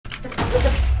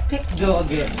pick Joe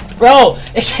again. Bro,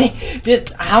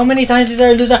 how many times is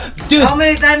there a loser? Dude! How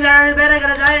many times are you gonna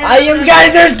die? I am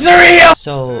guys, there's 3!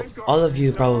 So, all of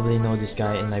you probably know this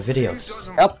guy in my videos.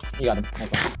 Oh, you got him.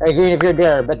 Nice one. Hey, Green, if you're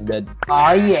there, that's dead.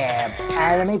 Oh yeah,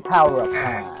 anime power up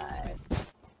time.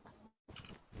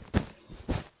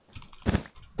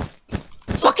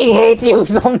 Fucking hate you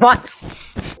so much!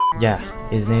 Yeah,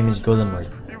 his name is Golemward.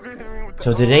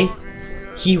 So today,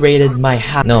 he raided my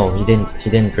house. No, he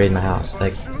didn't raid my house.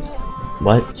 Like,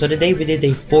 what? So today we did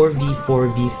a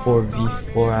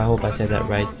 4v4v4v4, I hope I said that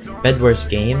right, Bedwars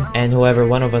game, and whoever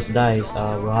one of us dies,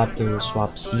 we'll have to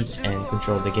swap seats and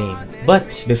control the game.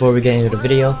 But before we get into the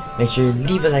video, make sure you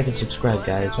leave a like and subscribe,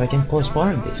 guys, so I can post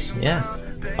more of this. Yeah.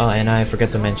 Oh, and I forgot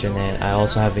to mention that I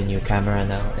also have a new camera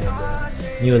now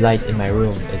and new light in my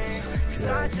room. It's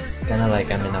kind of like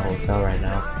I'm in a hotel right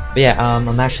now. But yeah,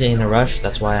 I'm actually in a rush.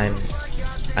 That's why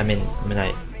I'm in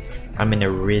a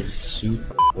Riz suit.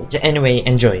 Anyway,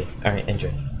 enjoy. All right,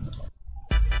 enjoy.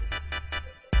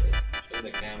 Show the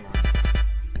camera.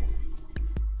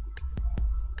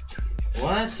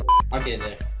 What? Okay,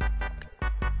 there.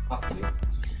 Fuck you.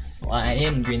 Well, I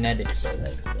am greenetic, so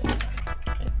like.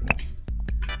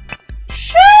 Yeah.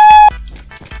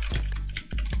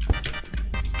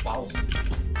 Wow.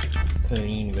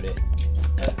 Clean with it.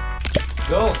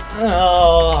 Go!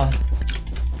 Oh.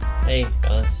 Hey,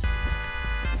 fellas.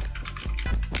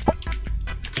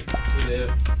 You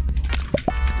live.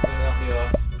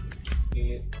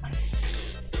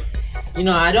 You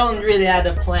know, I don't really have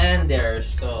a plan there,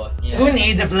 so yeah. Who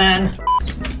needs a plan?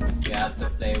 You have to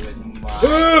play with my.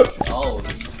 Oh,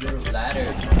 your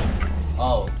ladder.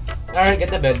 Oh. Alright, get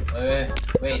the bed.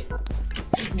 Wait.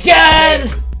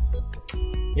 Get!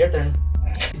 Your turn.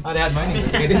 Oh, they had mine.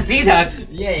 I didn't see that.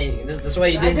 Yeah, that's why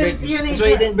you didn't break. That's why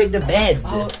you didn't break the bed.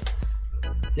 Oh.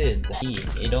 Dude,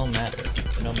 it don't matter.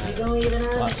 It don't matter. You don't even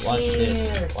have Watch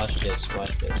this. Watch this.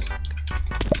 Watch this.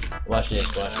 Watch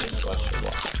this. Watch this. Watch this.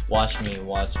 Watch me.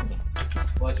 Watch me.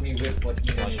 Watch me whip. Watch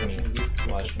me. Watch me.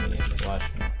 Watch me. Watch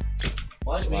me.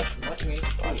 Watch me. Watch Watch me. Watch me.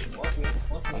 Watch me.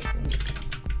 Watch me.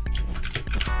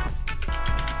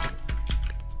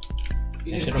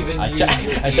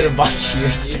 I should have bought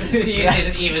cheers. You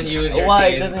didn't even use your Why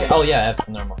keys. doesn't it? Oh yeah, that's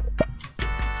normal.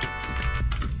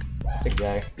 It's a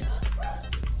guy.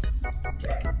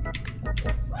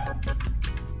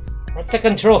 What's the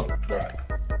controls?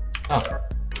 Oh.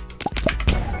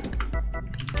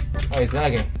 Oh, he's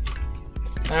lagging.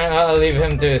 Alright, I'll leave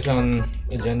him to his own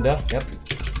agenda. Yep.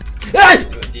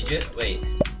 Did you? Wait.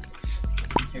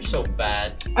 You're so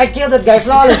bad. I killed that guy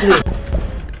flawlessly.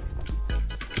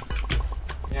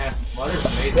 Yeah, water's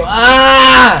amazing.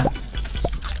 Ah!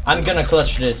 I'm gonna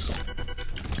clutch this.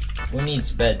 Who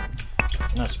needs bed?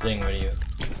 I'm not playing with you.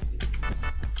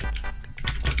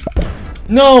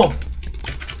 No!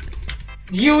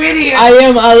 You idiot! I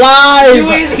am alive!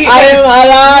 You idiot! I am What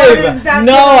alive! is that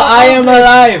No, I am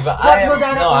alive! What I would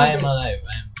that am alive. accomplish?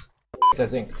 I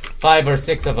think 5 or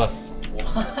 6 of us. What?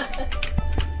 What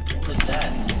was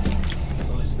that? It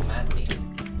was matting.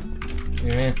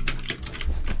 Yeah.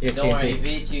 Don't worry, if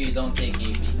it's you, don't take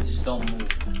AB. Just don't move.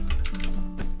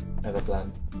 I have a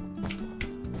plan.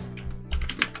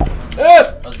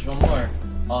 Oh, there's one more.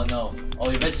 Oh no. Oh,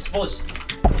 you're supposed.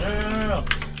 No.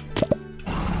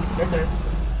 Your turn.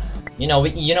 You know,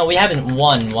 we haven't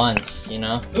won once, you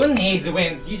know? Who needs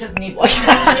wins? You just need.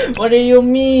 What do you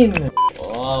mean?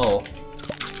 Oh.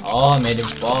 Oh, I made him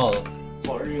fall.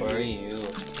 For you.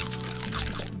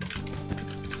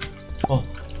 Oh.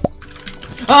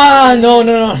 Ah, no.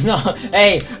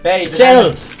 Hey,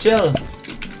 chill.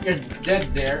 You're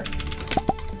dead there.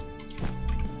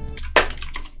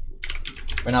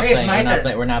 We're not Hey, playing.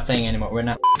 We're not playing anymore. We're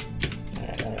not.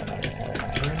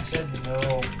 Vern said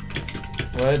no.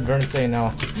 What did Vern say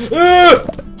no? No.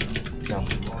 Well, he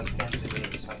can't do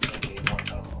it, so I can't be more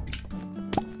no.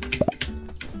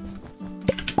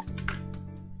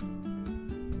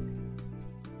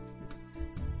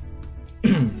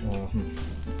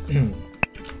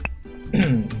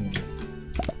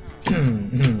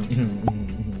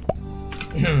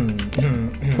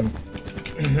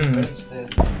 Vern's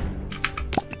dead.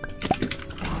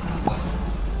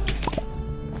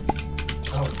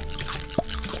 Oh.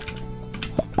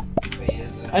 Wait,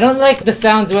 is it? I don't like the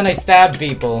sounds when I stab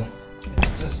people.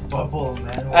 It's just bubble,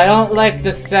 man. I don't like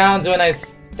the sounds when I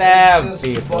stab It's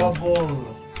just people. bubble.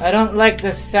 I don't like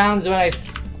the sounds when I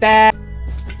stab.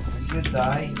 If you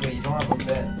die, wait, you don't have a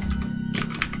bed.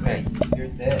 Wait, you're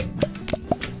dead.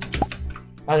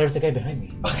 Oh, there's a guy behind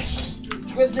me.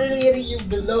 He was literally hitting you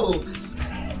below.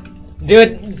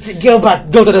 Dude, go back.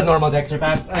 Go to the normal texture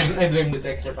pack. I blame the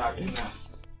texture pack now.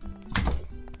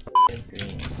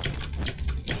 Green.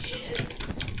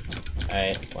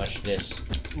 Alright, watch this.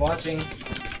 Watching.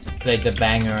 Play the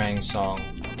Bangarang song.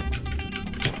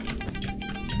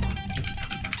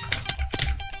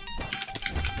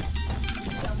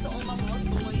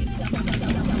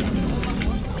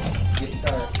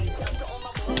 Guitar.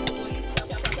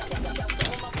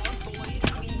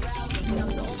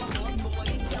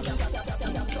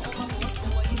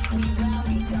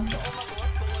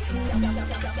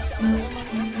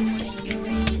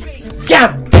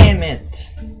 God damn it!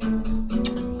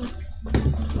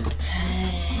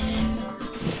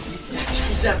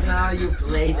 Just now you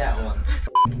play that one.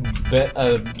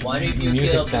 What if you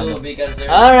music kill channel. Blue because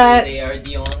Alright. they are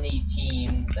the only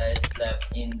team that is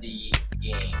left in the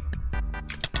game?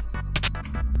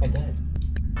 I died.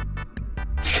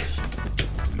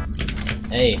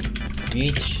 Hey,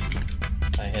 reach.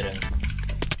 I hit him.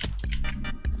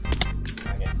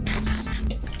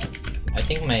 Okay. I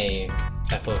think my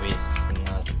FOV is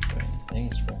not right. I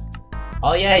think it's wrong.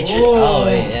 Oh yeah, it should. Oh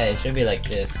wait, yeah, it should be like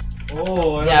this.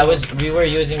 Oh. Yeah, we were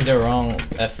using the wrong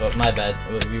FOV. My bad.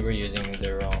 We were using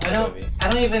the wrong FOV. I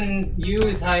don't even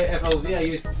use high FOV. I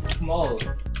use small.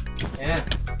 Yeah.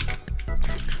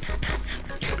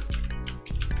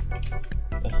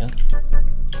 What the hell?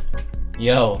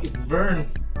 Yo. It's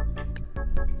burn.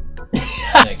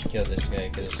 I'm gonna kill this guy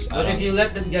because I What don't. if you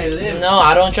let that guy live? No,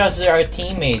 I don't trust our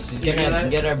teammates. He's You're gonna gonna-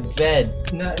 get our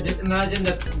bed. No, just imagine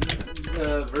that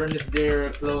Vern is there,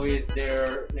 Chloe is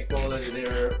there, Nicole is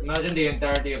there. Imagine the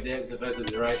entirety of the XFS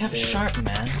is right We have there. sharp,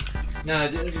 man. Nah,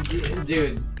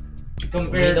 dude.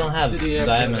 Compared We don't have to the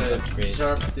diamond XFS, upgrades.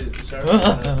 Sharp is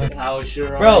sharp. How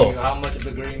sure Bro. are you? How much of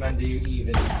a gray man do you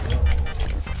even know?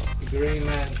 The gray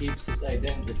man keeps his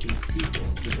identity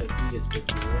secret because he is the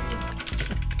gray man.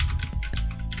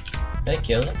 Did I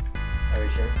kill him? Are you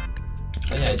sure?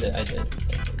 Oh yeah, I did. I did.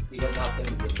 You got knocked in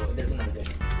the book. There's another guy.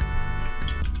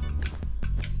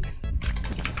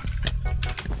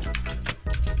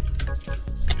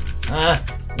 Ah,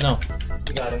 no.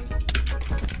 You got him.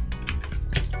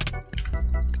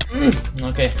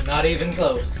 Okay. Not even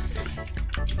close.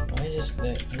 Why is this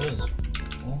guy? Rose.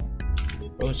 Oh.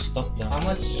 Rose, stop down. How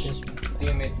much Just-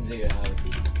 teammates do you have?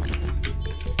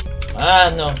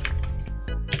 Ah, no.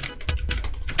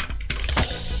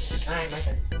 Alright, my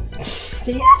turn.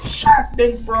 They have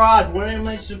sharpened broad. What am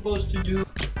I supposed to do?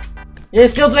 You're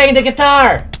still playing the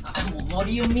guitar! What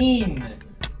do you mean?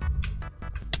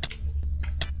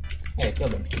 Hey, kill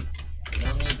them. You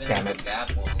don't even Damn have a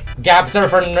gap wall. Gaps are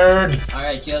for nerds!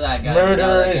 Alright, kill that guy. Murder Kill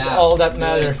that is gap. all that Do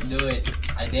matters. it, do it.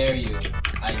 I dare you.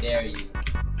 I dare you.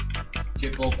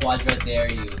 Triple quadra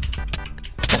dare you.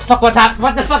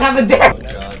 What the fuck happened there? Oh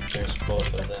god, there's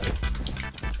both of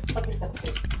them.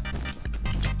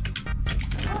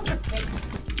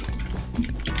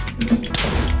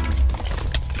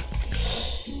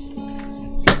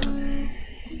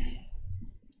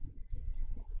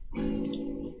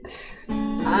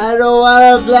 I don't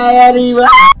wanna play anymore.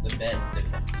 The bed, the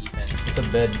defense. It's a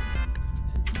bed.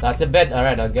 That's a bed.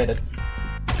 Alright, I'll get it.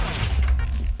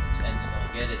 It's ends,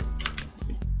 don't get it.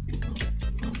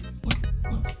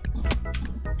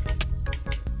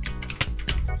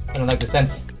 I don't like the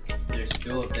sense. There's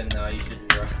two of them now, you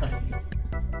should run.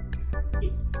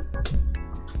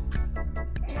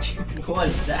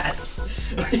 What's that?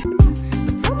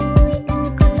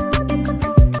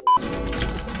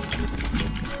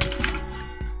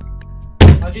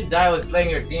 How'd you die? I was playing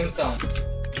your theme song.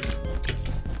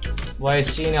 Why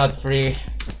is she not free?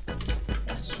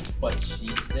 That's what she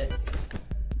said.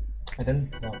 I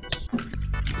didn't watch.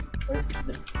 Where's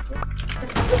the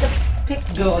Pick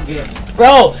go again.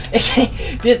 Bro,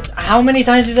 this, how many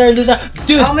times is there a loser?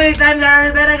 Dude, How many times are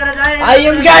you better gonna die? I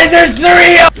am guys. There's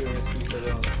 3 of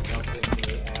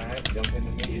Jump in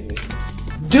immediately.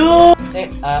 dude.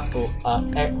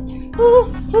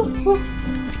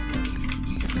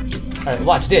 Alright,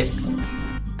 watch this.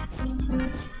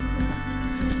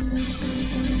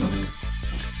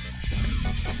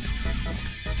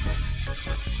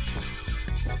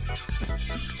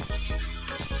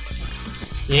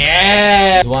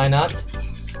 Yeah! Why not?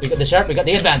 We got the sharp, we got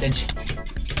the advantage.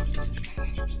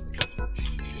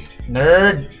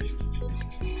 Nerd!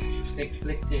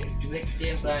 click C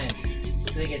and blind.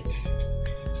 Just click it.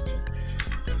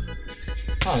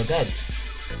 Oh, I'm dead.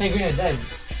 Hey, Green, I'm dead.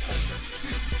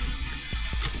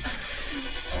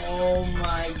 Oh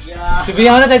my god. To be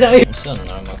honest, I don't. I'm still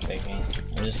normal picking.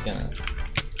 I'm just gonna.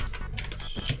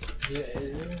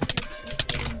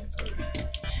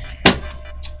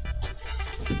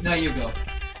 Now you go.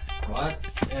 What?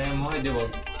 I do.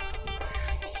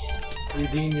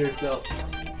 Redeem yourself.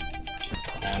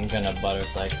 I'm gonna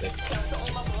butterfly click.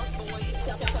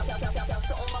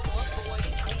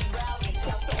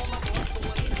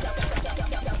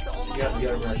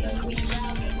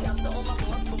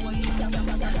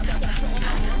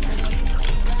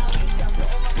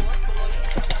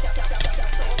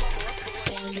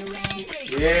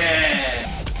 Yeah!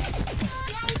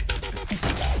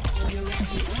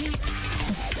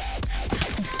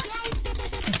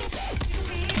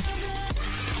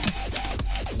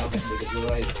 Nothing because you're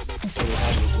right. So you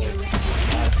have it like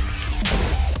that.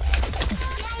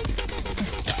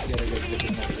 Gotta go get the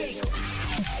money again.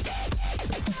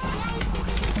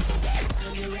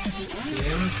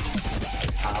 Him?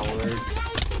 Howard.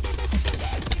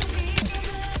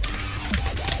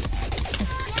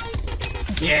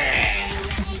 Yeah!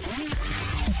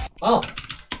 Oh!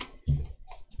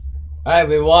 Alright,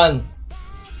 we won.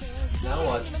 Now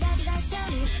what?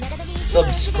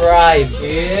 Subscribe.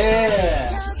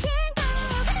 Yeah!